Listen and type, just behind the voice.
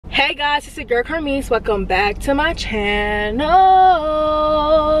Hey guys, it's your girl Carmise. Welcome back to my channel.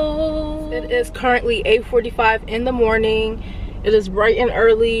 It is currently 8:45 in the morning. It is bright and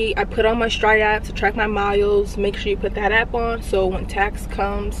early. I put on my Stride app to track my miles. Make sure you put that app on so when tax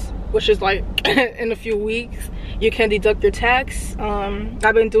comes, which is like in a few weeks, you can deduct your tax.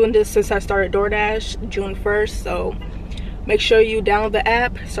 I've been doing this since I started Doordash June 1st, so make sure you download the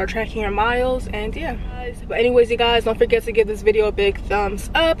app, start tracking your miles, and yeah. But anyways, you guys, don't forget to give this video a big thumbs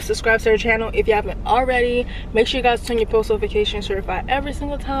up. Subscribe to our channel if you haven't already. Make sure you guys turn your post notifications certified every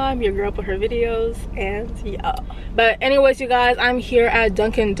single time your girl put her videos, and yeah. But anyways, you guys, I'm here at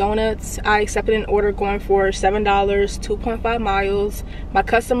Dunkin' Donuts. I accepted an order going for $7, 2.5 miles. My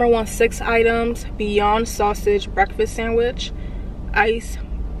customer wants 6 items: Beyond Sausage breakfast sandwich, iced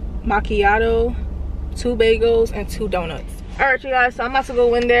macchiato, 2 bagels, and 2 donuts. Alright, you guys, so I'm about to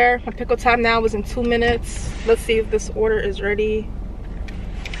go in there. My pickle time now is in 2 minutes. Let's see if this order is ready.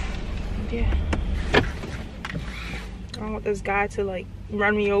 Yeah, I don't want this guy to like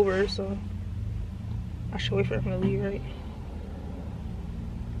run me over, so I should wait for him to leave, right?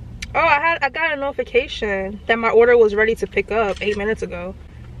 Oh, I got a notification that my order was ready to pick up 8 minutes ago,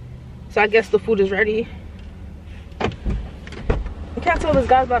 so I guess the food is ready. I can't tell this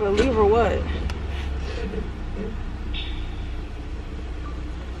guy's about to leave or what.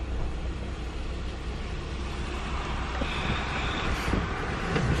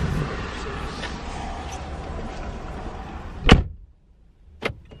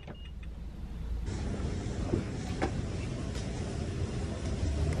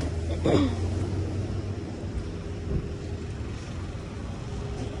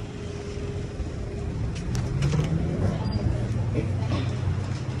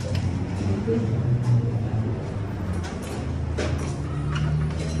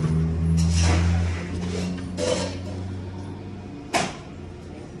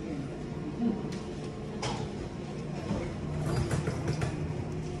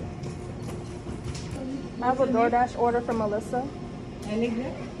 I have a Doordash order from Melissa.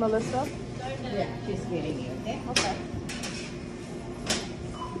 Melissa? Yeah, she's getting you, okay?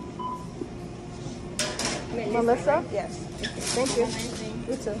 Okay. Melissa? Yes. Thank you.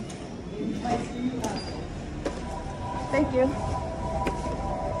 You too. Thank you.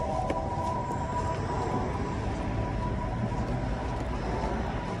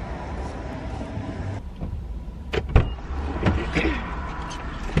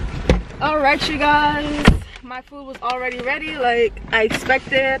 Alright, you guys, my food was already ready like I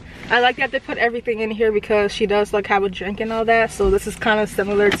expected. I like that they put everything in here because she does like have a drink and all that, so this is kind of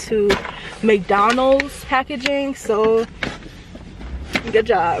similar to McDonald's packaging, so good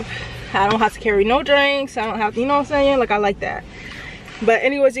job. I don't have to carry no drinks, I don't have to, you know what I'm saying, like I like that. But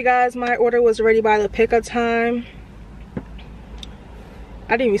anyways, you guys, my order was ready by the pickup time.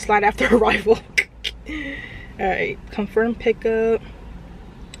 I didn't even slide after arrival. Alright, confirm pickup.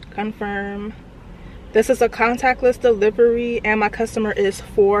 Confirm. This is a contactless delivery and my customer is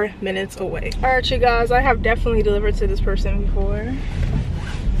 4 minutes away. Alright, you guys, I have definitely delivered to this person before.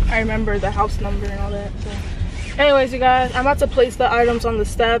 I remember the house number and all that, so. Anyways, you guys, I'm about to place the items on the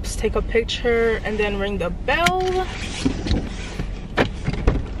steps, take a picture, and then ring the bell.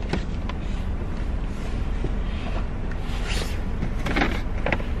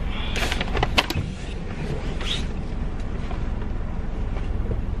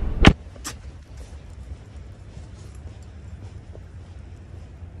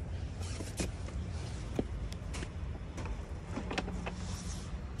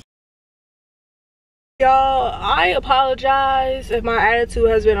 Y'all, I apologize if my attitude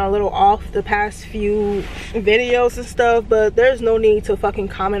has been a little off the past few videos and stuff, but there's no need to fucking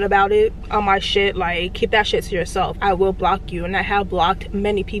comment about it on my shit. Like, keep that shit to yourself. I will block you, and I have blocked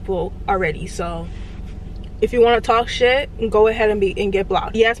many people already, so if you want to talk shit, go ahead and get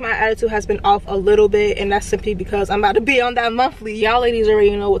blocked. Yes, my attitude has been off a little bit, and that's simply because I'm about to be on that monthly. Y'all ladies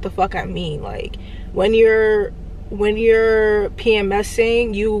already know what the fuck I mean. Like, when you're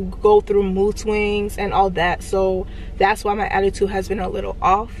PMSing, you go through mood swings and all that, so that's why my attitude has been a little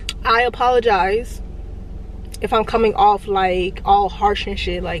off. I apologize if I'm coming off like all harsh and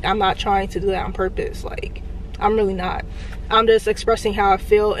shit. Like, I'm not trying to do that on purpose. Like, I'm really not. I'm just expressing how I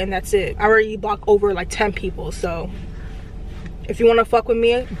feel, and that's it. I already blocked over like 10 people, so if you want to fuck with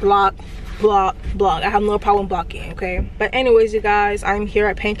me, block. I have no problem blocking, okay? But anyways, you guys, I'm here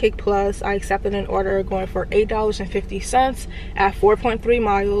at Pancake Plus. I accepted an order going for $8.50 at 4.3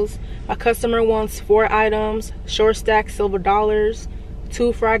 miles. My customer wants 4 items: short stack silver dollars,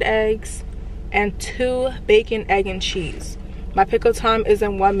 2 fried eggs, and 2 bacon, egg, and cheese. My pickup time is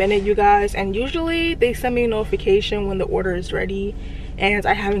in 1 minute, you guys, and usually they send me a notification when the order is ready. and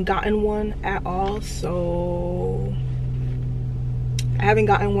I haven't gotten one at all, so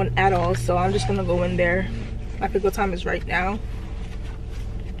I'm just gonna go in there. My pickup time is right now.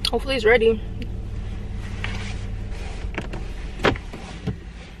 Hopefully it's ready.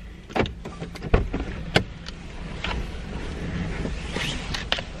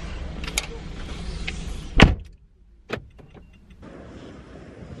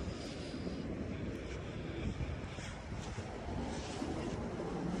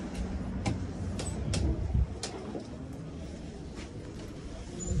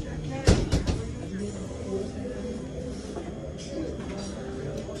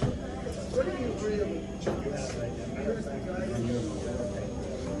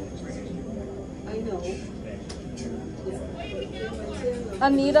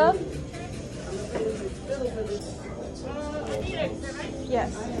 Anita?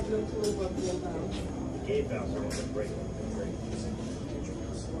 Yes.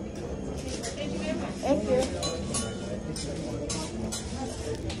 Thank you.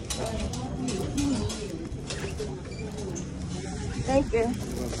 Thank you.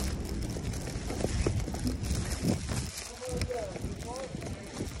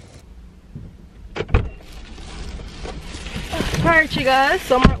 Alright, you guys,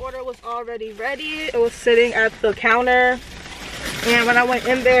 so my order was already ready. It was sitting at the counter, and when I went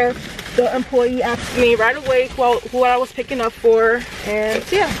in there, the employee asked me right away who I was picking up for, and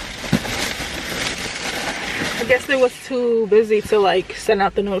yeah, I guess they was too busy to like send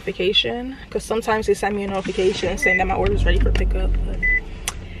out the notification, because sometimes they send me a notification saying that my order is ready for pickup. But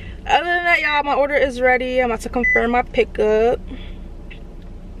other than that, y'all, my order is ready. I'm about to confirm my pickup.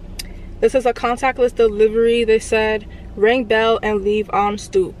 This is a contactless delivery. They said ring bell and leave on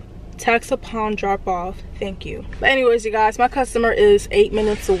stoop. Text upon drop off. Thank you. But anyways, you guys, my customer is 8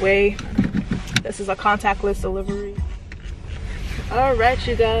 minutes away. This is a contactless delivery. All right,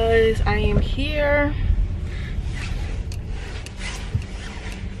 you guys, I am here.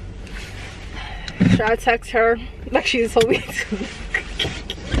 Should I text her like she told me to?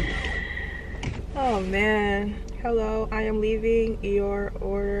 Oh man. Hello, I am leaving your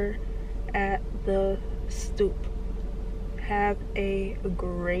order at the stoop. Have a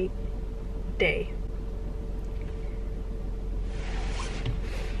great day.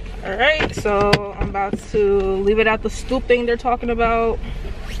 All right, so I'm about to leave it at the stoop thing they're talking about.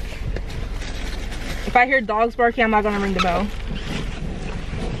 If I hear dogs barking, I'm not gonna ring the bell.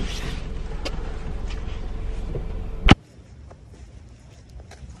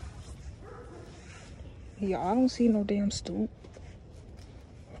 Yeah, I don't see no damn stoop.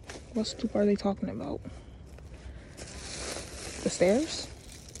 What stoop are they talking about? The stairs?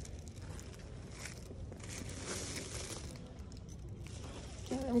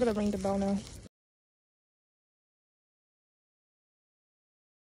 I'm gonna ring the bell now.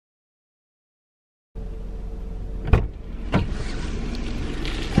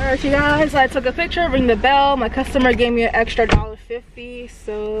 Alright, you guys, I took a picture, ring the bell. My customer gave me an extra $1.50,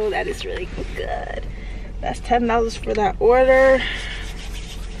 so that is really good. That's $10 for that order.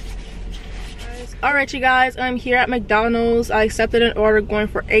 Alright, you guys, I'm here at McDonald's. I accepted an order going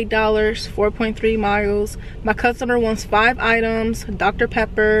for $8, 4.3 miles. My customer wants 5 items: Dr.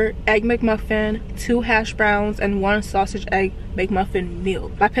 Pepper, Egg McMuffin, 2 hash browns, and 1 sausage egg McMuffin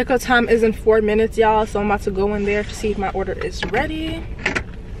meal. My pickup time is in 4 minutes, y'all, so I'm about to go in there to see if my order is ready.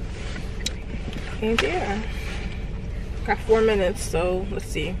 And yeah, got 4 minutes, so let's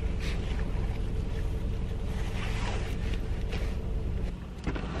see.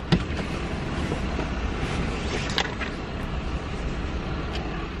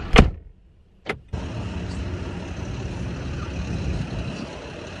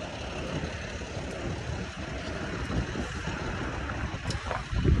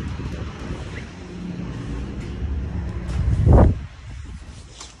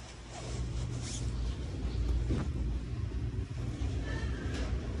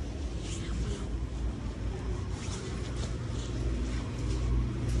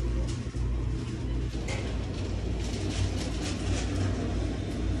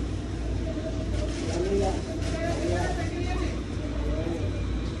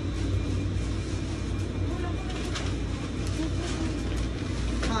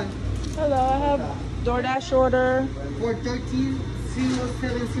 Hello, I have Doordash order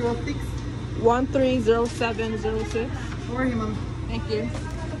 413-0706. 130706. For him, ma'am. Thank you.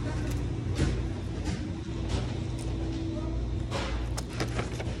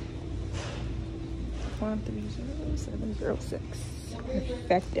 $130706.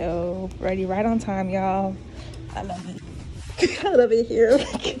 Perfecto. Ready right on time, y'all. I love it. I love it here.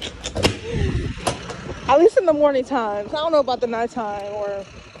 At least in the morning times. I don't know about the nighttime or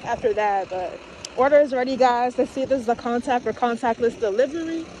after that, but order is ready, guys. Let's see if this is a contact or contactless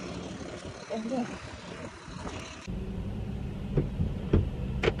delivery. And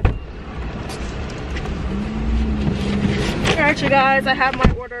alright, you guys, I have my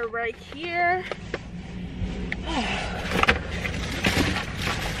order right here.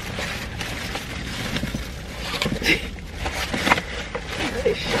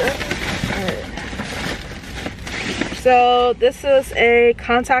 So this is a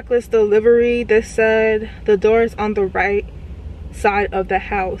contactless delivery. This said the door is on the right side of the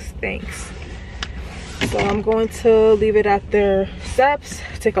house. Thanks. So I'm going to leave it at their steps,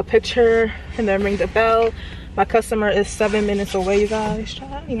 take a picture, and then ring the bell. My customer is 7 minutes away, you guys.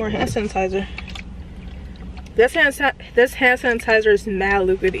 I need more hand sanitizer. This hand sanitizer is mad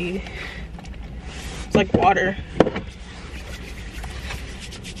liquidy. It's like water.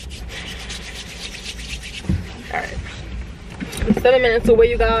 Alright. 7 minutes away,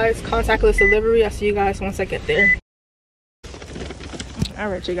 you guys. Contactless delivery. I'll see you guys once I get there.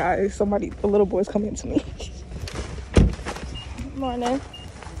 Alright, you guys. A little boy's coming to me. Morning.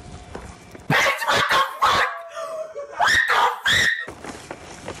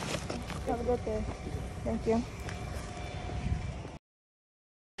 Have a good day. Thank you.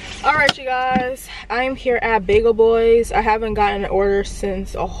 Alright, you guys. I'm here at Bagel Boys. I haven't gotten an order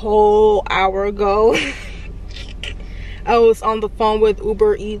since a whole hour ago. I was on the phone with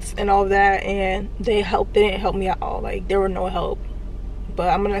Uber Eats and all that, and they didn't help me at all. Like, there were no help. But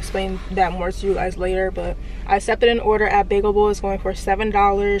I'm gonna explain that more to you guys later. But I accepted an order at Bagel Boys going for $7,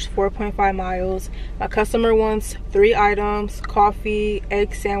 4.5 miles. My customer wants 3 items: coffee,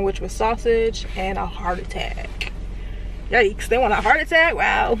 egg sandwich with sausage, and a heart attack. Yikes, they want a heart attack?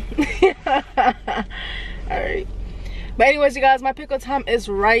 Wow. Alright. But anyways, you guys, my pickup time is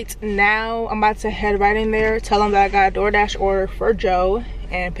right now. I'm about to head right in there, tell them that I got a Doordash order for Joe,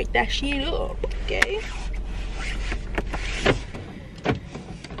 and pick that shit up, okay?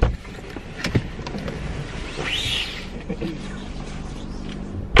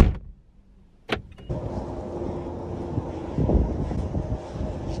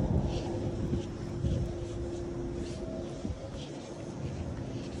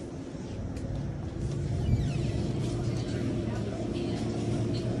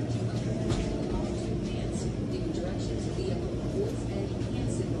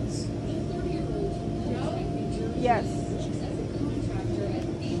 Yes.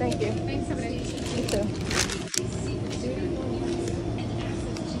 Thank you. Thanks, somebody. You too.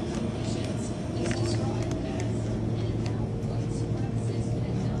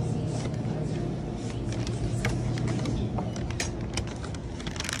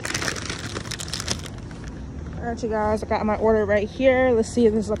 Alright, you guys, I got my order right here. Let's see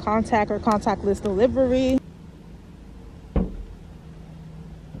if this is a contact or contactless delivery.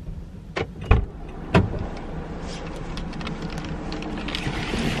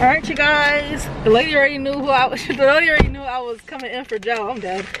 All right, you guys. The lady already knew I was coming in for Joe. I'm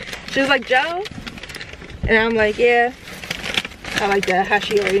dead. She was like, Joe, and I'm like, yeah. I like that. How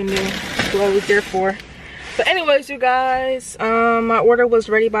she already knew who I was there for. But anyways, you guys, my order was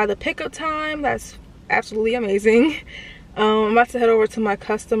ready by the pickup time. That's absolutely amazing. I'm about to head over to my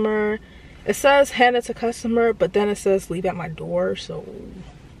customer. It says hand it to customer, but then it says leave at my door. So,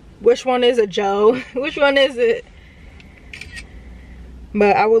 which one is it, Joe? Which one is it?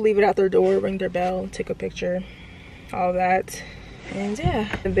 But I will leave it at their door, ring their bell, take a picture, all that. And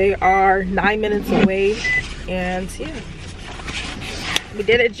yeah, they are 9 minutes away. And yeah, we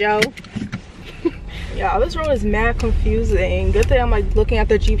did it, Joe. Yeah, this road is mad confusing. Good thing I'm like looking at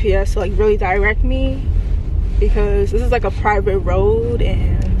their GPS to like really direct me, because this is like a private road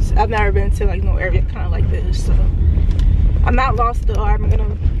and I've never been to like no area kind of like this. So I'm not lost though. I'm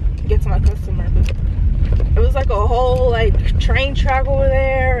gonna get to my customer. But it was like a whole like train track over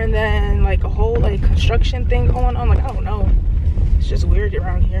there, and then like a whole like construction thing going on. Like, I don't know, it's just weird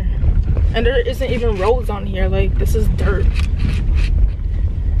around here. And there isn't even roads on here. Like, this is dirt.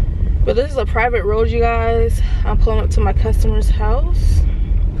 But this is a private road, you guys. I'm pulling up to my customer's house.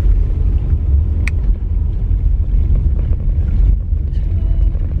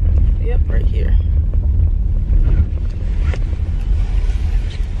 Yep, right here.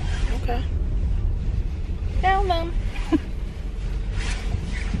 Okay. Down them.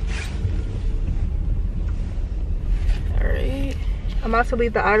 Alright. I'm about to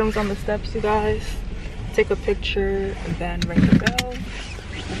leave the items on the steps, you guys. Take a picture and then ring the bell.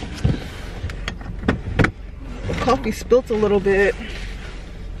 The coffee spilt a little bit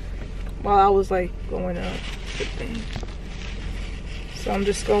while I was like going up the thing. So I'm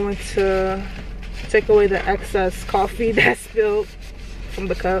just going to take away the excess coffee that spilled from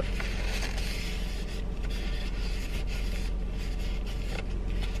the cup.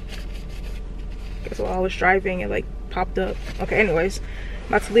 Guess while I was driving, it like popped up. Okay, anyways, I'm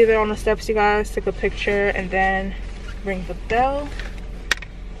about to leave it on the steps, you guys. Take a picture and then ring the bell.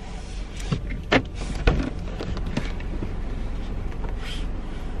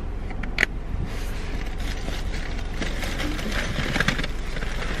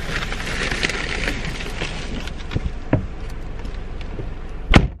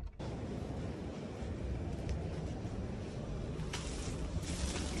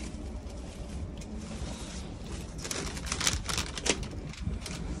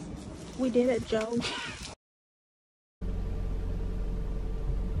 We did it, Joe.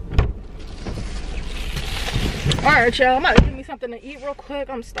 Alright, y'all. I'm about to give me something to eat real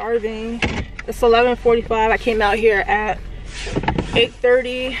quick. I'm starving. It's 11:45. I came out here at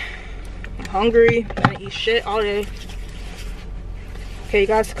 8:30. I'm hungry. I'm gonna eat shit all day. Okay, you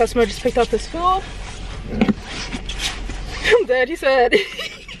guys, the customer just picked up his food. I'm dead. He said,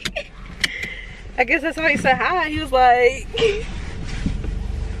 I guess that's how he said hi. He was like,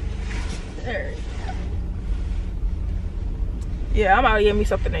 yeah, I'm out to get me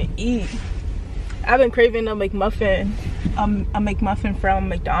something to eat. I've been craving a McMuffin. A McMuffin from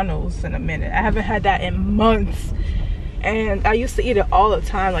McDonald's in a minute. I haven't had that in months. And I used to eat it all the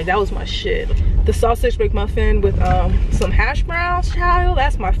time. Like, that was my shit. The sausage McMuffin with some hash browns, child.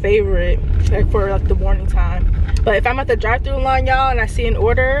 That's my favorite, like, for like the morning time. But if I'm at the drive-thru line, y'all, and I see an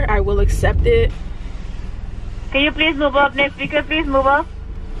order, I will accept it. Can you please move up? Next speaker, please move up.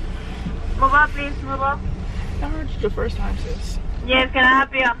 Move up, please, move up. I heard you the first time, sis. Yes, can I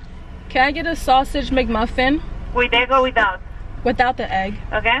help you? Can I get a sausage McMuffin? With egg or without? Without the egg.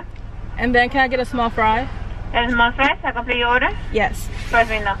 Okay. And then can I get a small fry? And small fries, I complete your order? Yes.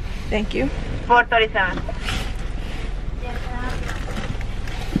 First window. Thank you. 437. Yes, can I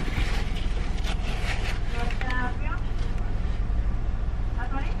help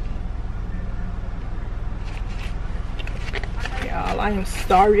you? Y'all, I am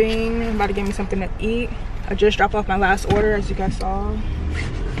starving. I'm about to get me something to eat. I just dropped off my last order, as you guys saw.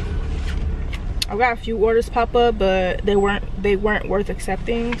 I got a few orders pop up, but they weren't worth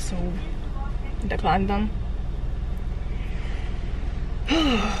accepting, so I declined them.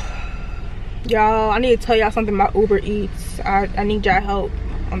 Y'all, I need to tell y'all something about Uber Eats. I need y'all help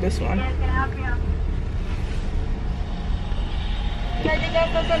on this one. Yes, can I help you? Can I get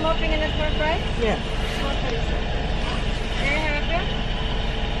that coconut muffin and a small fry? Yeah.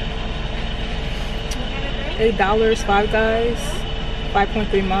 $8, Five Guys,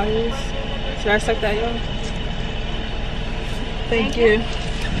 5.3 miles. Should I accept that, y'all? Thank you.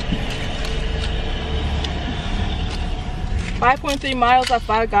 5.3 miles at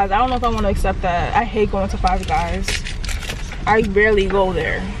Five Guys. I don't know if I want to accept that. I hate going to Five Guys. I rarely go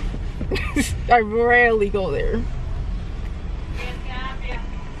there. I rarely go there.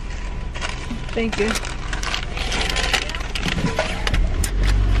 Thank you.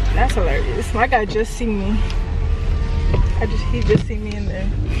 That's hilarious. My guy just seen me. He just seen me in there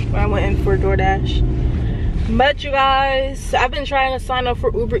when I went in for Doordash. But you guys, I've been trying to sign up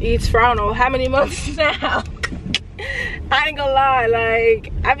for Uber Eats for I don't know how many months now. I ain't gonna lie,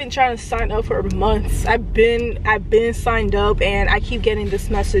 like, I've been trying to sign up for months. I've been signed up, and I keep getting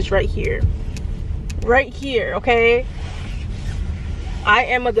this message right here. Right here, okay? I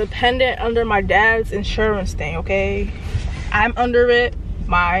am a dependent under my dad's insurance thing, okay? I'm under it.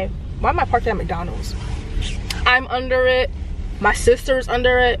 Why am I parked at McDonald's? I'm under it. My sister's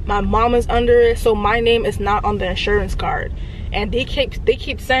under it. My mom is under it. So my name is not on the insurance card. And they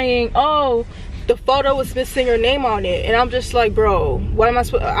keep saying, oh, the photo is missing your name on it. And I'm just like, bro, what am I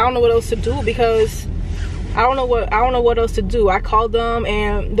supposed? I don't know what else to do, because I don't know what else to do. I called them,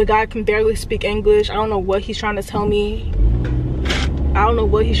 and the guy can barely speak English. I don't know what he's trying to tell me.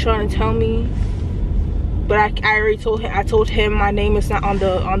 But I already told him. I told him my name is not on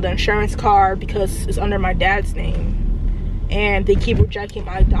the insurance card because it's under my dad's name, and they keep rejecting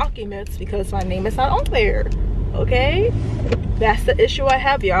my documents because my name is not on there. Okay, that's the issue I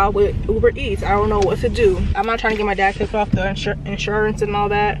have, y'all, with Uber Eats. I don't know what to do. I'm not trying to get my dad kicked off the insurance and all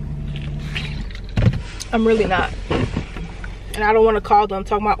that. I'm really not, and I don't want to call them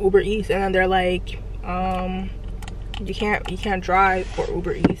talking about Uber Eats, and then they're like, you can't drive for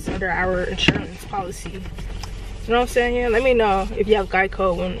Uber Eats under our insurance policy. You know what I'm saying? Yeah, let me know if you have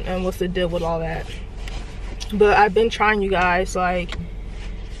Geico and what's the deal with all that. But I've been trying, you guys. Like,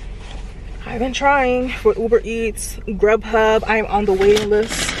 I've been trying for Uber Eats, Grubhub. I'm on the waiting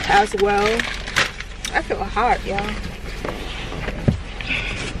list as well. I feel hot, y'all.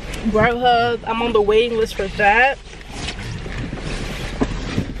 Grubhub, I'm on the waiting list for that.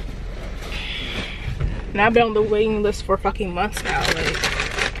 And I've been on the waiting list for fucking months now. Like,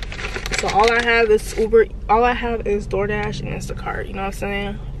 so all I have is Uber, all I have is Doordash and Instacart, you know what I'm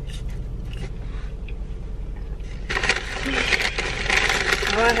saying?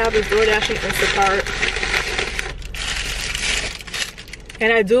 All I have is Doordash and Instacart.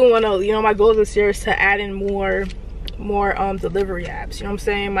 And I do want to, you know, my goal this year is to add in more delivery apps. You know what I'm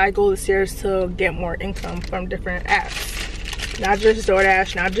saying? My goal this year is to get more income from different apps. Not just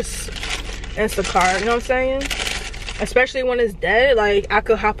Doordash, not just Instacart, you know what I'm saying? Especially when it's dead, like I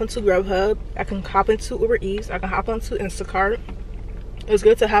could hop into Grubhub, I can hop into Uber Eats, I can hop into Instacart. It's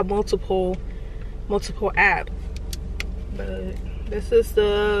good to have multiple apps. But this is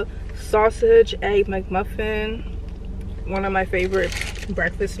the sausage egg McMuffin, one of my favorite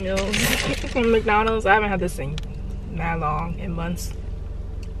breakfast meals from McDonald's. I haven't had this in that long, in months.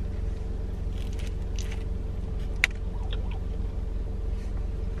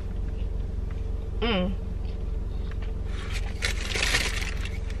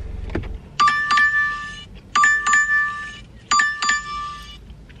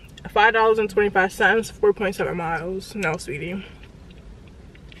 $5.25, 4.7 miles. No, sweetie.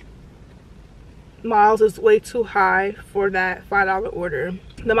 Miles is way too high for that $5 order.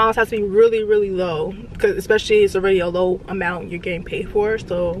 The miles has to be really, really low, because especially it's already a low amount you're getting paid for,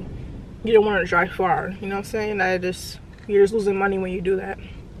 so you don't want to drive far. You know what I'm saying? You're just losing money when you do that.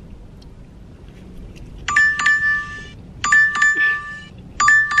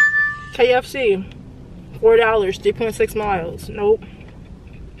 KFC, $4, 3.6 miles. Nope.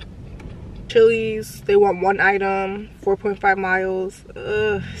 Chili's, they want one item, 4.5 miles.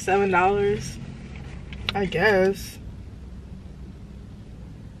 $7. I guess.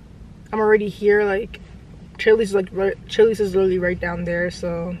 I'm already here. Like, Chili's is literally right down there,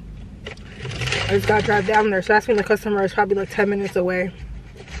 so I just gotta drive down there. So that's when the customer is probably like 10 minutes away,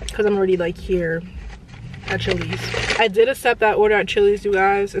 because I'm already like here at Chili's. I did accept that order at Chili's, you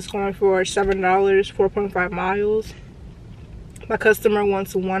guys. It's going for $7, 4.5 miles. My customer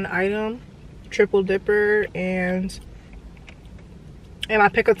wants one item, triple dipper, and my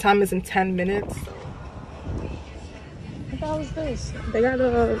pickup time is in 10 minutes. What the hell is this? They got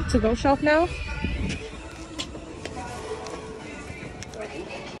a to-go shelf now?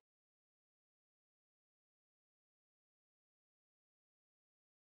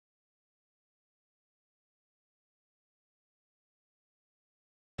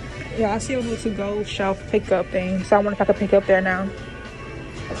 Yeah, I see a little to-go shelf pickup thing, so I wonder if I could pick up there now.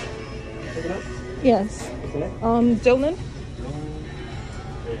 Yes. Dylan?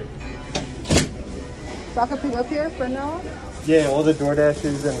 So I can pick up here for now? Yeah, all the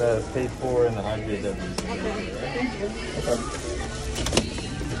DoorDashes and the paid for and the IJWs. Okay, thank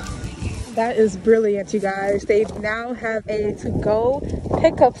you. That is brilliant, you guys. They now have a to-go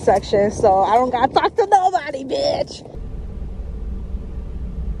pickup section, so I don't gotta talk to nobody, bitch.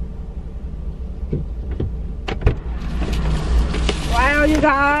 Wow, you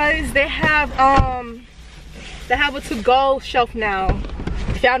guys, they have a to-go shelf now.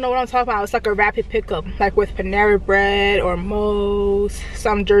 If y'all know what I'm talking about, it's like a rapid pickup, like with Panera Bread or Moe's.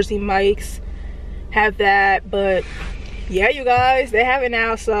 Some Jersey Mike's have that, but yeah, you guys, they have it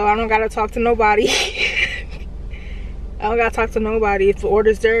now, so I don't gotta talk to nobody. I don't gotta talk to nobody. If the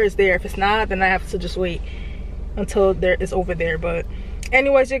order's there, it's there. If it's not, then I have to just wait until it's over there. But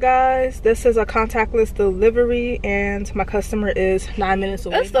anyways, you guys, this is a contactless delivery, and my customer is 9 minutes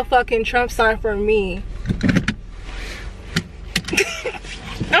away. That's the fucking Trump sign for me.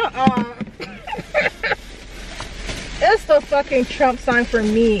 It's the fucking Trump sign for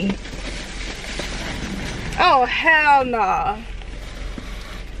me. Oh, hell nah.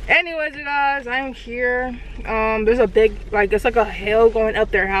 Anyways, you guys, I'm here. There's a big, like, it's like a hill going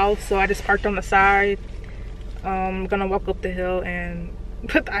up their house, so I just parked on the side. I'm gonna walk up the hill and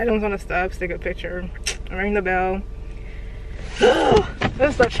put the items on the steps, take a picture, ring the bell. This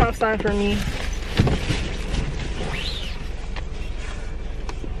is the Trump sign for me.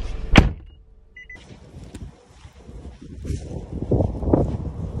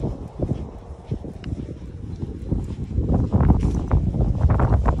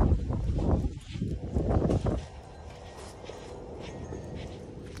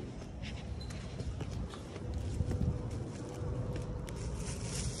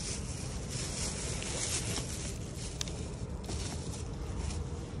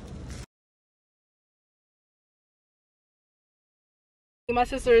 My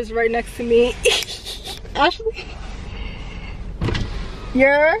sister is right next to me. Ashley,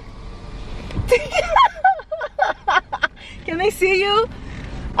 you're can they see you?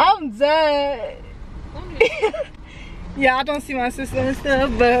 I'm dead. Yeah, I don't see my sister and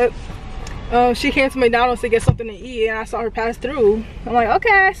stuff, but she came to McDonald's to get something to eat, and I saw her pass through. I'm like,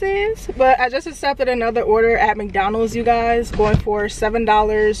 okay, sis. But I just accepted another order at McDonald's, you guys, going for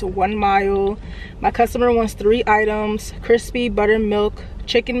 $7, 1 mile. My customer wants 3 items: crispy buttermilk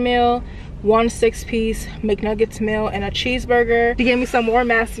chicken meal, 1 6-piece McNuggets meal, and a cheeseburger. She gave me some more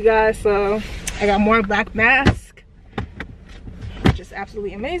masks, you guys, so I got more black mask, which is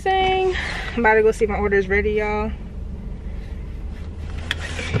absolutely amazing. I'm about to go see if my order is ready, y'all.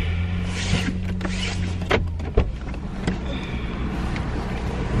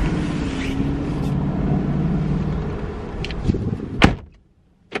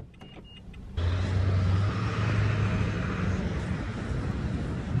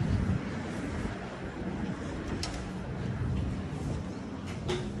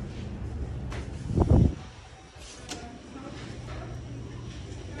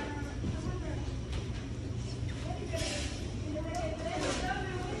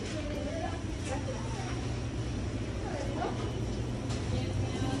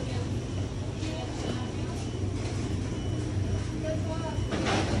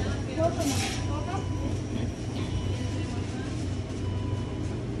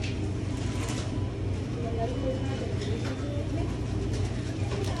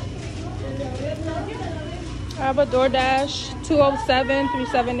 I have a Doordash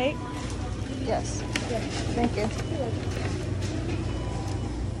 207-378. Yes. Thank you.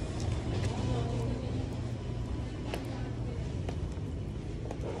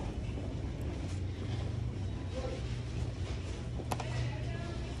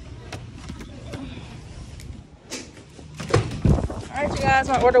 Alright, you guys,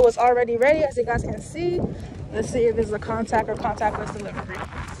 my order was already ready, as you guys can see. Let's see if it's a contact or contactless delivery.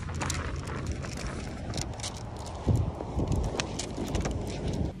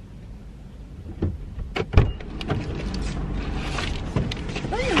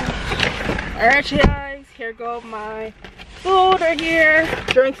 Alright, you guys, here go my food right here,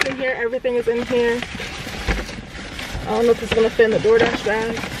 drinks in here, everything is in here. I don't know if it's gonna fit in the Doordash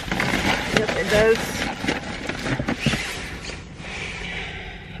bag. Yep, it does.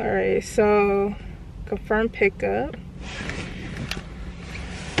 Alright, so confirm pickup.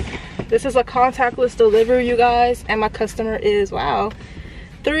 This is a contactless delivery, you guys, and my customer is, wow,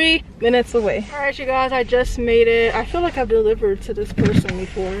 3 minutes away. Alright, you guys, I just made it. I feel like I've delivered to this person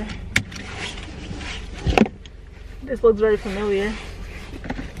before. This looks very familiar.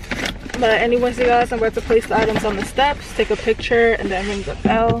 But anyways, you guys, I'm about to place the items on the steps, take a picture, and then ring the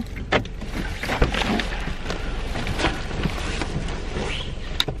bell.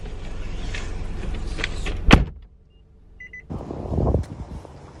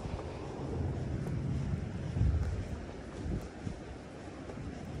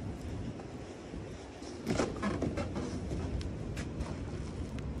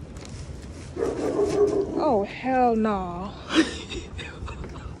 Oh, hell no.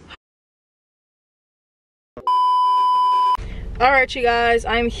 Alright, you guys,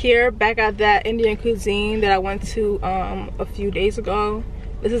 I'm here back at that Indian cuisine that I went to a few days ago.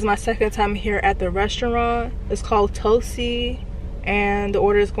 This is my second time here at the restaurant. It's called Tosi, and the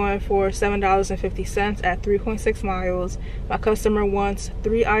order is going for $7.50 at 3.6 miles. My customer wants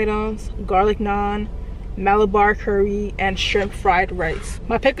 3 items: garlic naan, Malabar curry, and shrimp fried rice.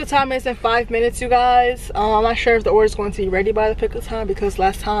 My pickup time is in 5 minutes, you guys. I'm not sure if the order is going to be ready by the pickup time, because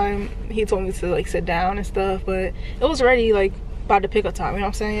last time he told me to like sit down and stuff, but it was ready like by the pickup time, you know what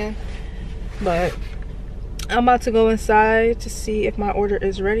I'm saying? But I'm about to go inside to see if my order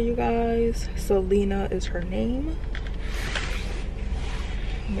is ready, you guys. Selena is her name.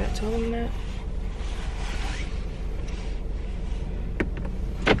 I'm gonna tell them that.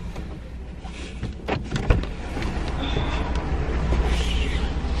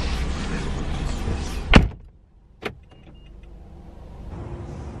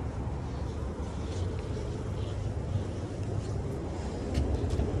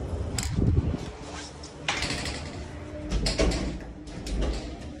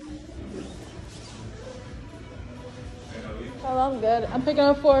 Oh, I'm good. I'm picking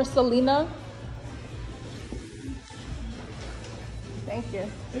up for Selena. Thank you.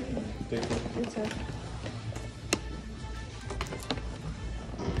 Thank you. Thank you. You too.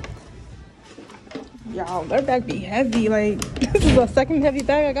 Y'all, their bag be heavy. Like, this is the second heavy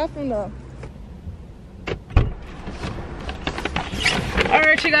bag I got from them.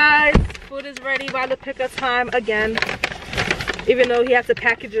 Alright, you guys. Food is ready by the pickup time again. Even though he has to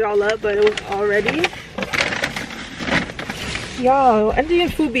package it all up, but it was all ready. Y'all, Indian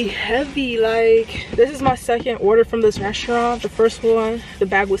food be heavy. Like, this is my second order from this restaurant. The first one, the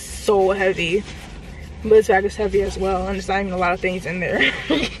bag was so heavy, but this bag is heavy as well, and there's not even a lot of things in there.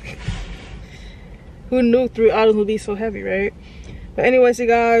 Who knew 3 items would be so heavy, right? But anyways, you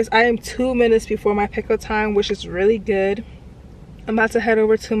guys, I am 2 minutes before my pickup time, which is really good. I'm about to head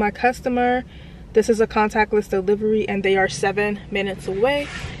over to my customer. This is a contactless delivery, and they are 7 minutes away.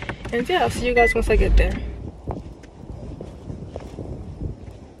 And yeah, I'll see you guys once I get there.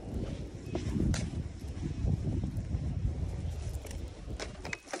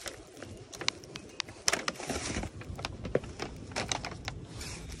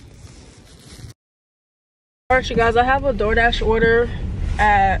 Alright, you guys, I have a Doordash order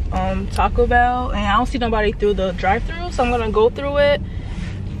at Taco Bell, and I don't see nobody through the drive-thru, so I'm gonna go through it.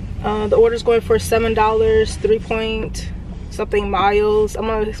 The order's going for $7, 3 point something miles. I'm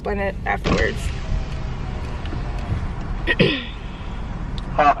gonna explain it afterwards.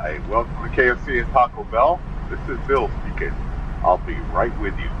 Hi, welcome to KFC and Taco Bell. This is Bill speaking. I'll be right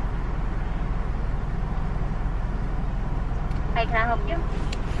with you. Hi, can I help you?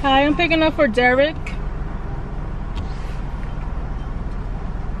 Hi, I'm picking up for Derek.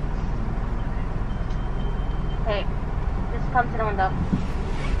 Hey, just come to the window.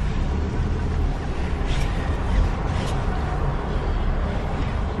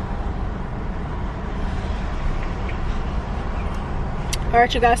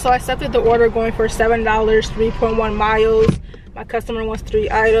 Alright, you guys, so I accepted the order going for $7, 3.1 miles. My customer wants 3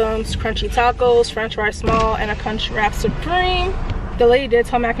 items: crunchy tacos, french fries small, and a crunch wrap supreme. The lady did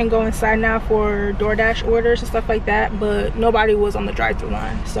tell me I can go inside now for DoorDash orders and stuff like that, but nobody was on the drive-thru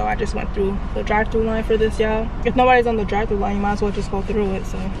line, so I just went through the drive-thru line for this, y'all. If nobody's on the drive-thru line, you might as well just go through it.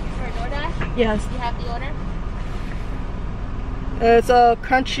 So For DoorDash? yes. You have the order? It's a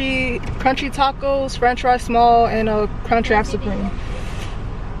crunchy tacos, french fries small, and a crunch wrap supreme.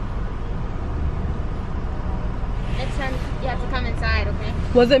 Next time you have to come inside, okay?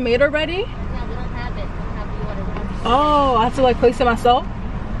 Was it made already? No, we don't have it. We don't have the order. We have to Oh, I have to like place it myself?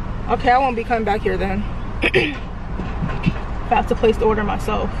 Okay, I won't be coming back here then. If I have to place the order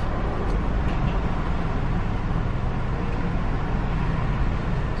myself.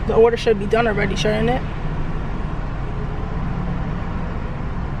 The order should be done already, shouldn't it?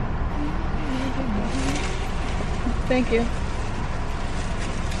 Thank you.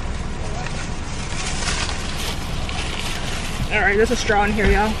 Alright, there's a straw in here,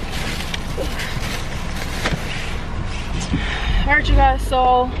 y'all. Alright, you guys,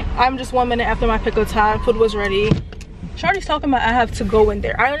 so I'm just 1 minute after my pickup time. Food was ready. Shawty's talking about I have to go in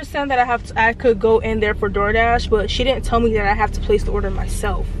there. I understand that I could go in there for DoorDash, but she didn't tell me that I have to place the order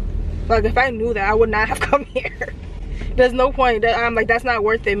myself. Like, if I knew that, I would not have come here. There's no point. I'm like, that's not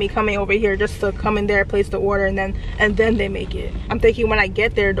worth it, me coming over here just to come in there, place the order, and then they make it. I'm thinking when I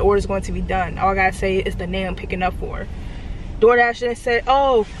get there, the order's going to be done. All I gotta say is the name I'm picking up for. DoorDash didn't say,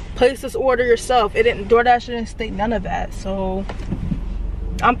 oh, place this order yourself. DoorDash didn't state none of that. So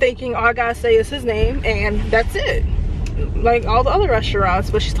I'm thinking all I gotta say is his name and that's it. Like all the other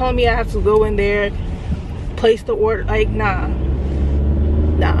restaurants. But she's telling me I have to go in there, place the order. Like, nah.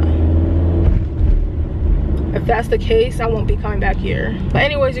 If that's the case, I won't be coming back here. But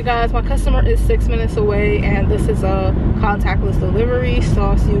anyways, you guys, my customer is 6 minutes away and this is a contactless delivery, so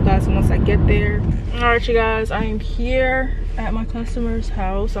I'll see you guys once I get there. All right, you guys, I am here at my customer's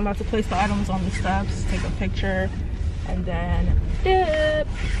house. I'm about to place the items on the steps, take a picture, and then dip.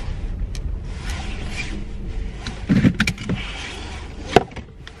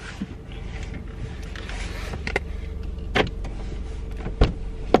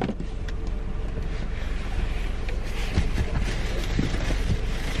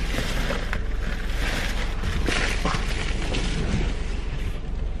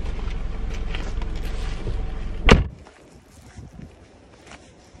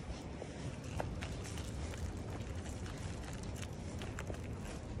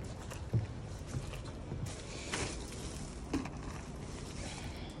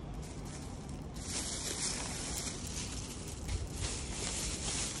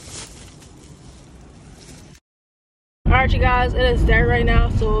 Alright, you guys, it is there right now,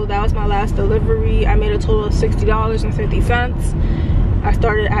 so that was my last delivery. I made a total of $60.50. I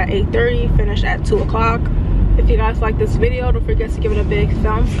started at 8:30, finished at 2 o'clock. If you guys like this video, don't forget to give it a big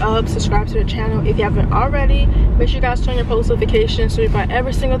thumbs up, subscribe to the channel if you haven't already. Make sure you guys turn your post notifications so you find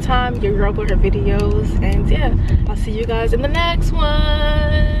every single time your girl put her videos. And yeah, I'll see you guys in the next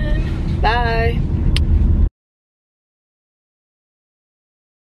one. Bye.